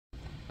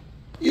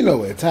You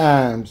know, at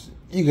times,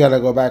 you gotta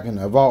go back in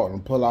the vault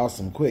and pull out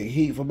some quick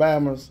heat for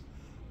Bammers,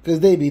 because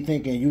they be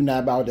thinking you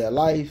not about that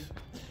life.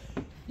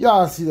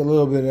 Y'all see a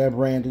little bit of that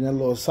branding, that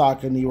little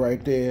Saucony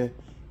right there.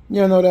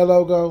 You know that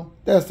logo?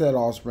 That's that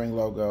Offspring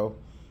logo.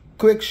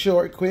 Quick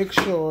short,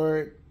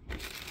 clean,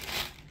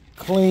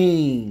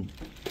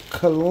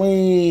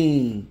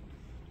 clean.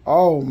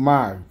 Oh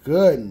my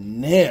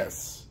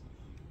goodness.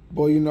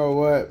 Boy, you know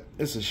what?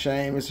 It's a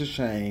shame, it's a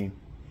shame.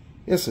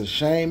 It's a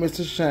shame, it's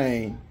a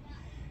shame.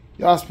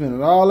 Y'all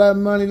spending all that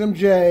money, them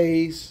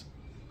J's,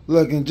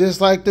 looking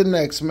just like the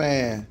next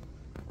man.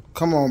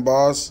 Come on,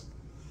 boss.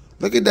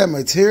 Look at that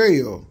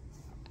material.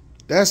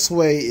 That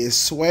suede is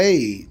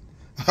suede.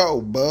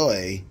 Oh,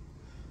 boy.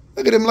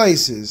 Look at them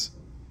laces.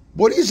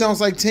 Boy, these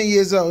Jones like 10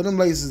 years old. Them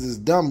laces is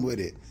dumb with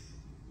it.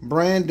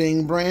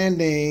 Branding,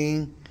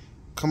 branding.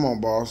 Come on,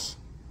 boss.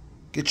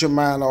 Get your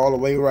mind all the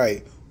way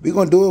right. We're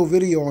going to do a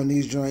video on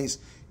these joints.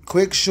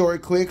 Quick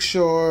short, quick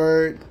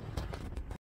short.